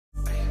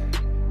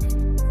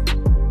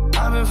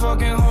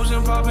fucking hoes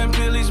and popping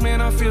pillies, man,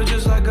 I feel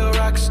just like a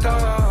rock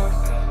star.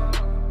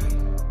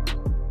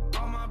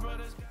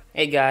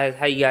 Hey guys,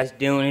 how you guys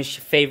doing? It's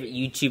your favorite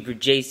YouTuber,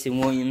 Jason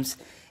Williams,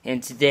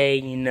 and today,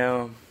 I'm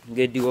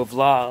gonna do a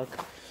vlog.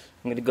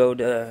 I'm gonna go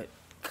to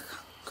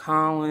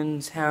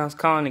Colin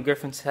and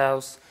Griffin's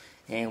house,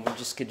 and we're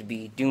just gonna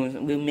be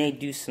we may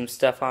do some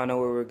stuff. I don't know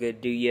what we're gonna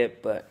do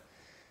yet, but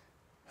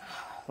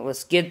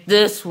let's get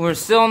this. We're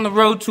still on the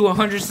road to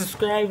 100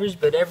 subscribers,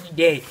 but every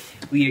day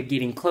we are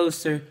getting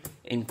closer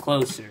and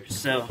closer.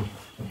 So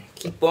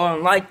keep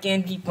on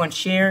liking, keep on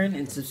sharing,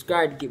 and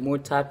subscribe to get more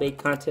top 8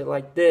 content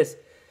like this.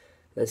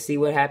 Let's see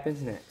what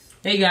happens next.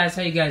 Hey guys,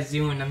 how you guys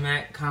doing? I'm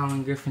at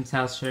Colin Griffin's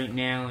house right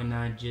now, and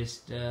I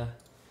just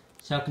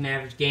Talking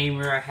Average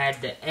Gamer. I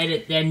had to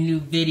edit that new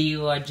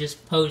video I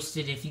just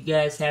posted. If you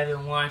guys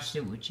haven't watched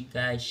it, which you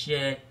guys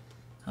should,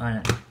 hold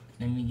on,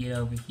 let me get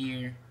over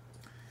here.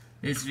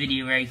 This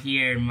video right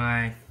here,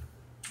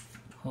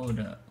 hold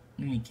up,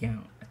 let me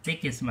count. I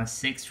think it's my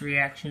 6th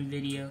reaction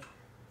video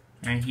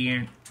right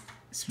here.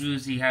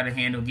 Smoothie, how to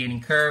handle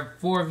getting curved.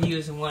 4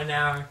 views in 1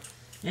 hour.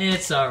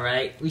 It's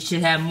alright. We should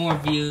have more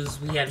views.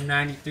 We have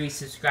 93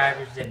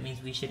 subscribers. That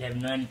means we should have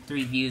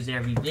 93 views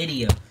every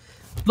video.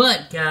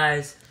 But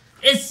guys,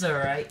 it's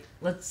alright.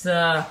 Let's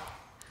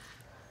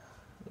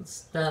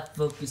stop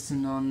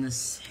focusing on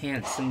this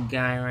handsome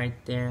guy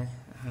right there.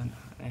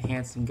 A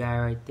handsome guy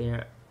right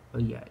there. Oh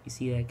yeah, you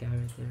see that guy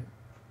right there?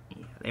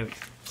 Yeah, there we go.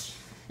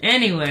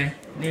 Anyway,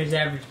 there's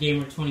Average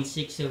Gamer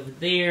 26 over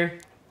there.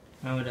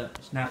 Hold up,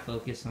 it's not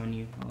focused on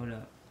you. Hold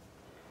up.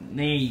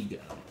 There you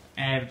go.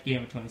 Average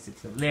Gamer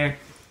 26 over there.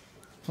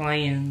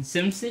 Playing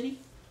SimCity?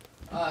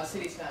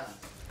 City Sound.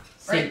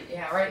 Right,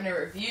 yeah, writing a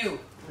review.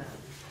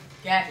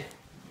 Gadget.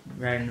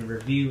 Writing a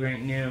review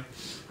right now.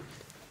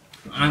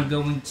 I'm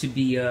going to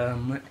be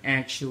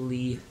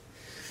actually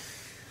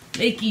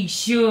making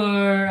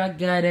sure I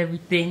got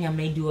everything. I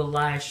may do a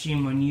live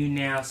stream on you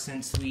now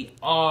since we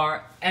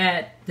are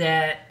at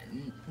that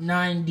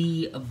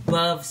 90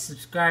 above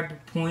subscriber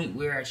point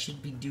where I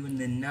should be doing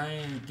the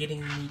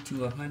getting me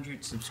to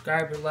 100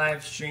 subscriber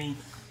live stream.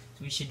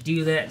 So we should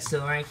do that.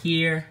 So right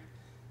here,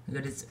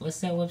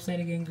 what's that website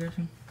again,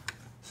 Griffin?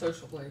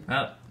 Social Blade.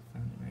 Oh,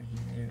 found it right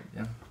here. There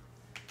we go.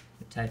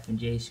 Type in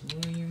Jason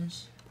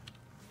Williams.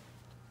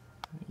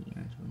 You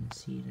guys want to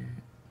see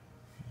that?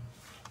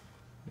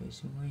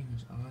 Jason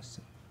Williams,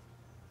 awesome.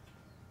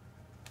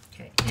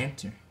 Okay,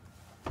 enter.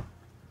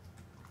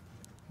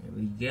 There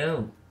we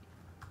go.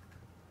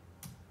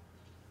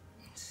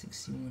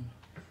 61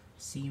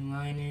 C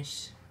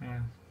minus. I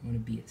want to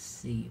be a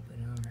C, but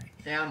alright.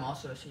 Yeah, I'm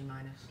also a C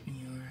minus.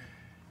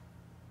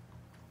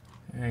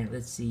 Alright,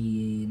 let's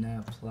see.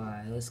 Now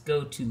apply. Let's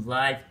go to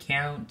live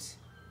count.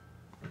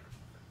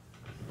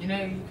 You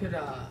know, you could,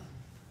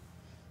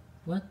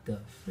 What the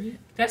frick?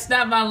 That's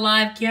not my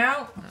live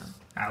count. No.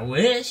 I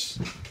wish.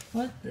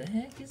 What the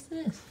heck is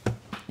this?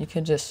 You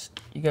could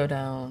you go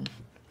down.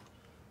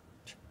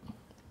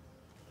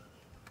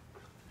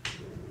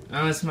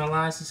 Oh, it's my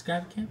live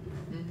subscriber count?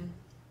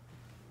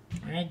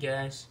 Mm-hmm. Alright,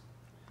 guys.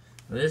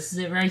 Well, this is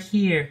it right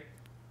here.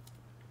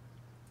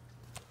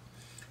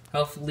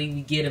 Hopefully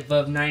we get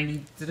above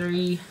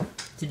 93.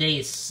 Today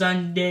is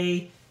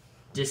Sunday,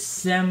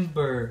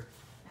 December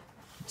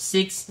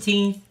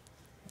 16th.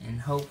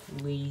 And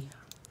hopefully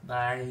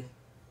by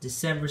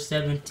December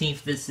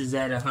 17th, this is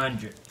at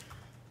 100.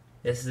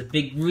 This is a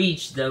big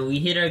reach, though. We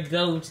hit our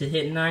goal to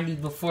hit 90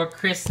 before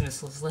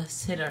Christmas.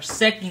 Let's hit our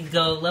second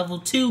goal, level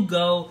 2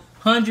 goal,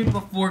 100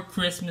 before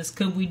Christmas.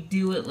 Could we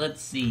do it?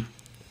 Let's see.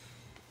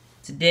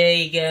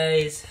 Today,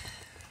 guys,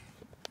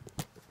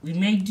 we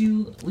may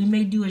do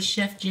a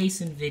Chef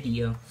Jason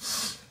video.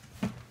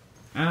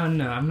 I don't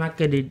know.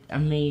 I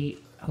may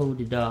hold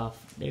it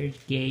off. There's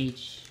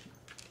Gage.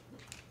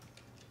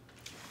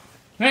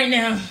 Right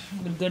now,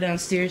 I'm gonna go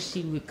downstairs,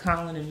 see what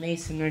Colin and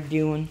Mason are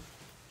doing.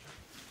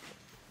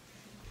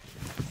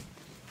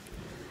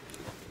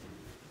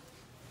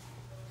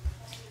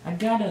 I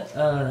got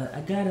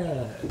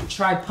a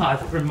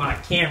tripod for my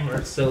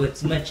camera, so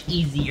it's much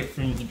easier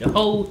for me to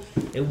hold.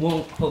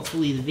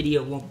 Hopefully the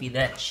video won't be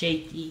that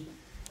shaky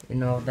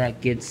and all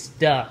that good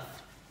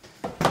stuff.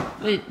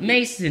 But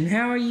Mason,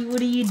 how are you? What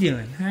are you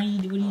doing? What are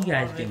you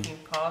guys doing? I'm making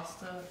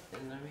pasta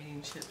and I'm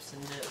eating chips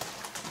and dip.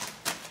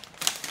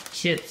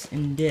 Chips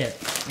and dip.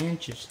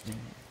 Interesting.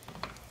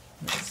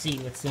 Let's see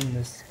what's in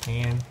this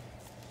can.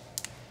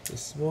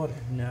 This water.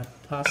 No,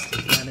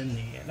 pasta's not in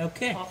there yet.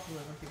 Okay. Pasta's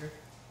over here.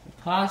 The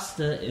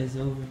pasta is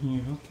over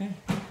here. Okay.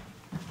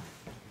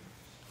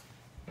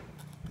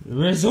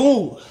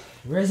 Rizzo.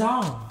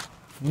 Rizzon.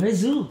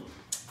 Rizzoni.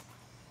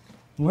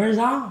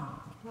 Rizzon.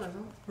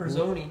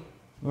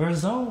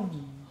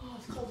 Oh,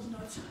 it's cold as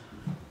nuts.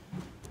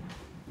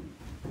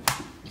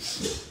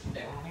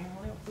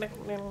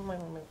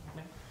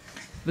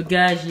 But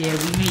guys, yeah,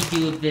 we may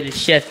do a bit of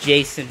Chef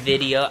Jason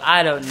video.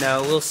 I don't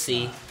know. We'll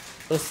see.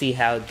 We'll see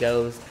how it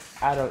goes.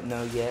 I don't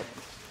know yet.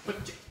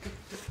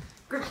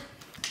 Why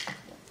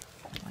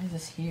is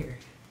this here?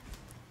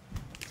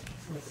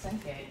 It's a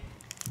Senke.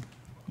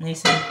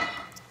 Mason,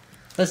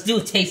 Let's do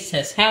a taste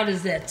test. How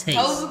does that taste?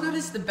 Hella good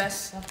is the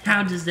best stuff.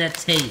 How does that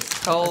taste?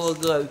 Hella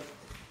good.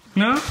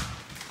 No?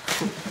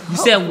 You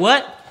said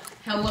what?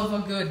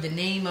 Hella good, the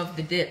name of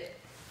the dip.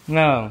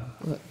 No.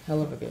 Look,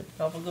 hella good.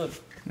 Hella good.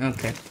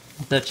 Okay.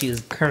 I thought you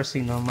was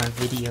cursing on my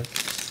video.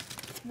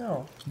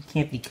 No. You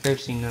can't be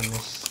cursing on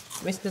this.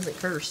 Mason doesn't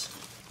curse.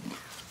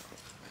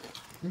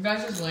 You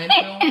guys just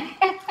landfill?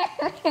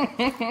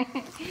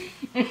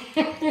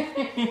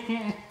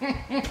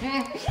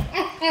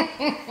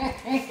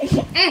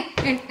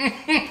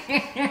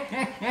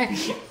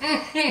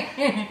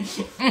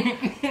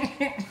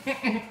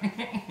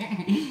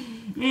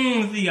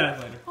 See you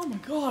guys later. Oh my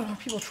god, are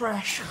people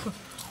trash?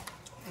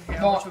 Okay,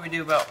 how much should we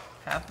do about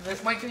half of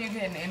it? Wait till you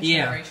get an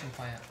incineration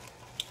plant.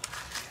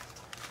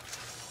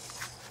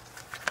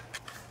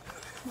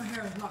 My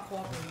hair is not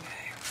cooperating.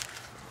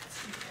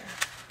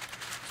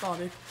 Saw,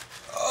 dude.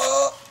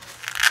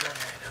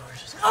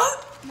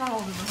 Not all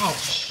of them.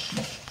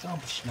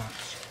 Oh,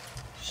 schnapps.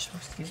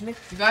 Excuse me?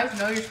 You guys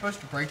know you're supposed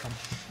to break them.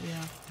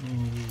 Yeah.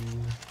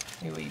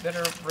 Anyway, you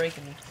better break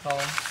them,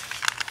 Colin.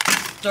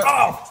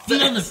 Oh,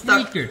 feet on the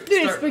speaker. Dude,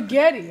 it's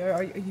spaghetti.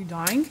 Are you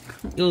dying?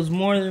 It was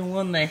more than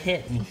one that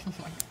hit me.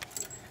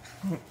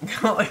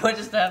 What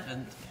just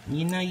happened?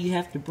 You know you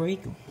have to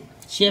break them.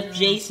 Chef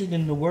Jason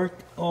in the work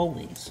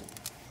always.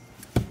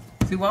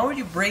 See, why would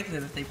you break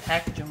them if they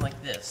package them like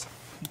this?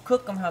 You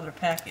cook them how they're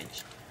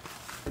packaged.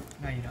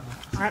 No, you don't.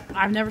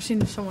 I've never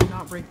seen someone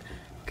not break.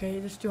 Okay,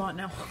 just do it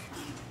now.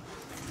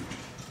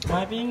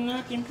 I've been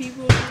knocking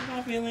people out,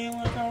 I'm feeling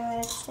like a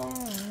rock star.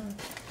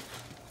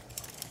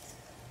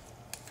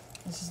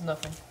 This is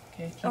nothing.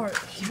 Okay. Alright,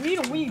 we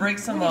need break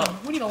some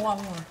up. We need a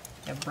lot more.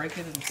 Yeah, break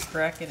it and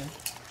crack it and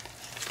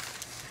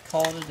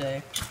call it a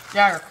day.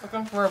 Yeah, you're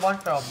cooking for a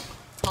bunch of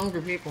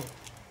hungry people.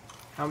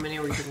 How many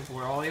are we cooking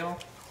for? All y'all?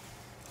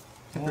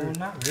 Well,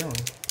 not really.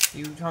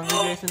 You hungry,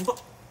 Jason?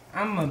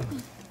 I'm a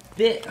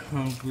bit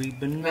hungry,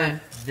 but not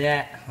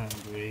that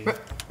hungry.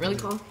 Really,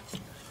 Colin?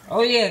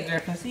 Oh yeah,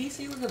 Griffin.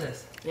 See, look at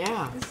this.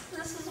 Yeah.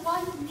 This is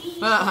what you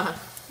need.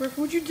 Rick,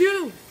 what'd you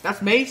do?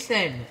 That's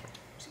Mason.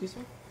 Excuse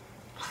me?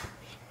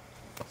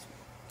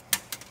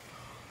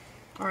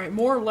 Alright,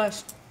 more or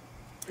less.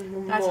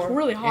 That's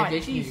really hot. Yeah,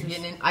 Jason, Jesus. you're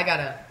getting in. I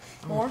gotta.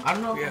 More? I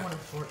don't know if I want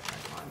to sort that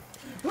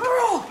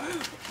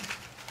one.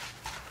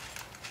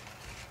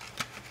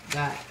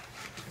 That.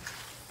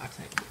 I'll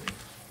take it.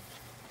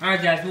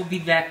 Alright guys, we'll be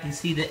back and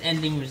see the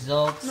ending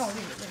results No, leave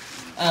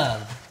it.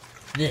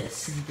 of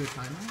this. Did you do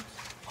time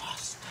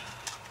lapse?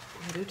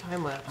 Yeah, do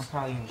time lapse. I'm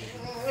probably gonna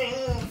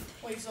get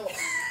Wait, so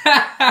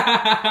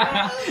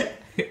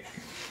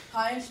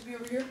high end should be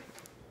over here?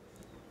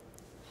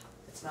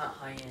 It's not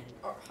high end.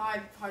 Or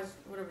high,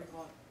 whatever you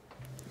call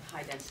it.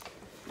 High density.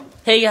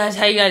 Hey guys,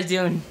 how you guys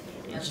doing?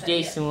 Yeah, It's that's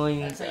Jason how you-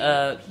 Williams. that's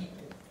how you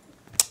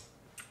keep-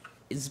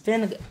 It's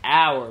been an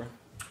hour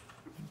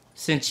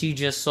since you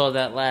just saw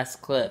that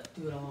last clip,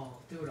 Do it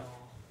all. Do it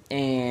all.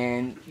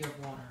 and You have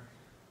water.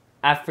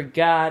 I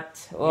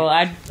forgot. Well,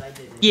 I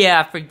did.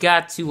 I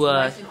forgot to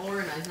Nice and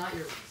organized, not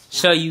your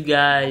show you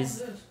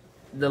guys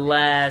the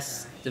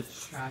last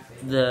traffic.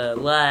 the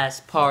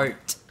last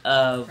part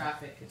of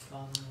Traffic is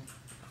causing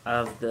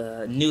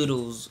the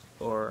noodles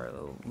or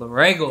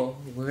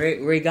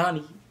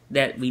regani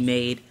that we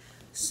made.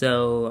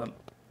 So I'm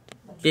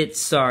a bit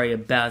sorry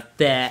about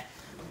that.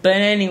 But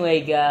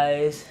anyway,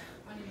 guys,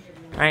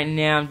 right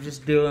now I'm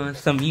just doing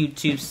some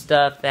YouTube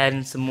stuff,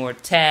 adding some more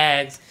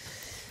tags,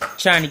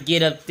 trying to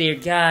get up there.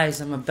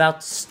 Guys, I'm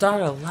about to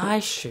start a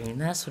live stream.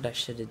 That's what I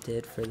should have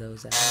did for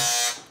those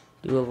hours.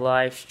 Do a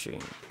live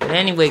stream. But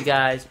anyway,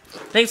 guys,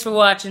 thanks for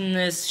watching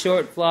this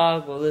short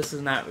vlog. Well, this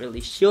is not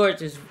really short.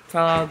 This is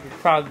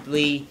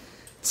probably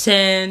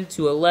 10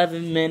 to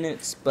 11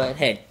 minutes. But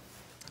hey,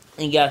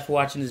 thank you guys for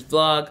watching this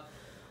vlog.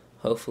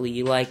 Hopefully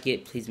you like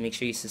it. Please make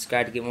sure you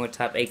subscribe to get more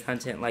top 8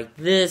 content like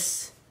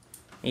this.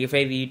 And your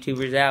favorite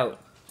YouTubers out.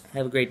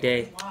 Have a great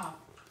day. Wow.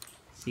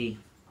 See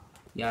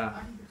ya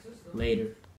later.